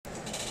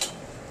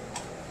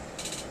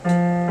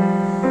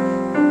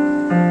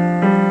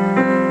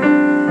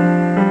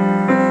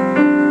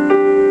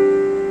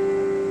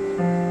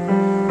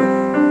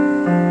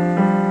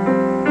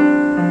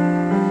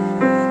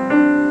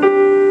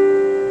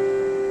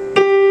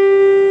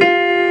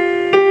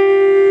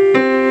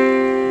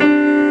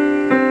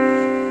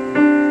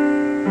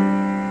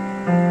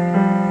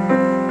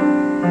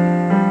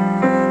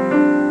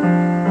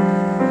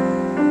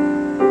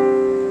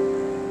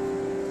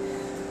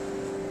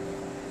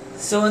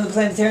So in the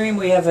Planetarium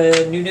we have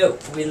a new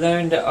note. We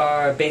learned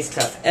our bass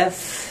clef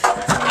F.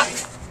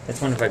 That's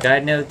one of our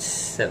guide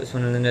notes. That was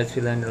one of the notes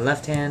we learned in the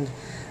left hand.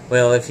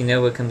 Well, if you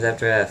know what comes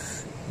after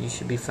F, you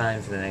should be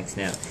fine for the next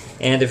note.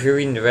 And if you're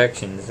reading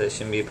directions, that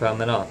shouldn't be a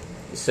problem at all.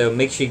 So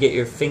make sure you get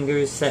your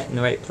fingers set in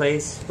the right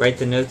place. Write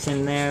the notes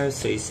in there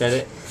so you set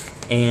it.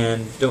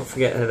 And don't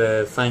forget how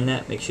to find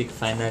that. Make sure you can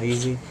find that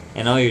easy.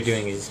 And all you're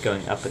doing is just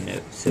going up a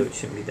note, so it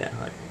shouldn't be that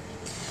hard.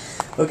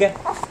 Okay.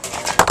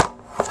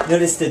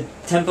 Notice the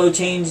tempo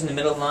change in the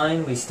middle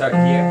line. We start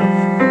here.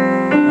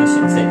 I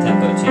shouldn't say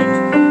tempo change.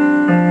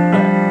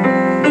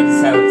 But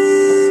notice how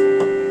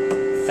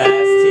it's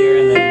fast here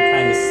and then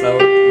kind of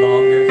slower,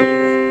 longer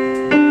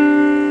here.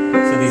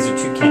 So these are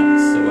 2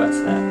 counts, so watch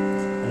that.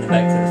 And then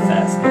back to the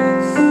fast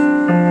notes.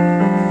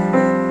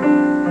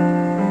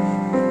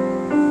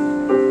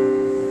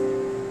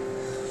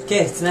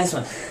 Okay, it's a nice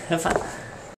one. Have fun.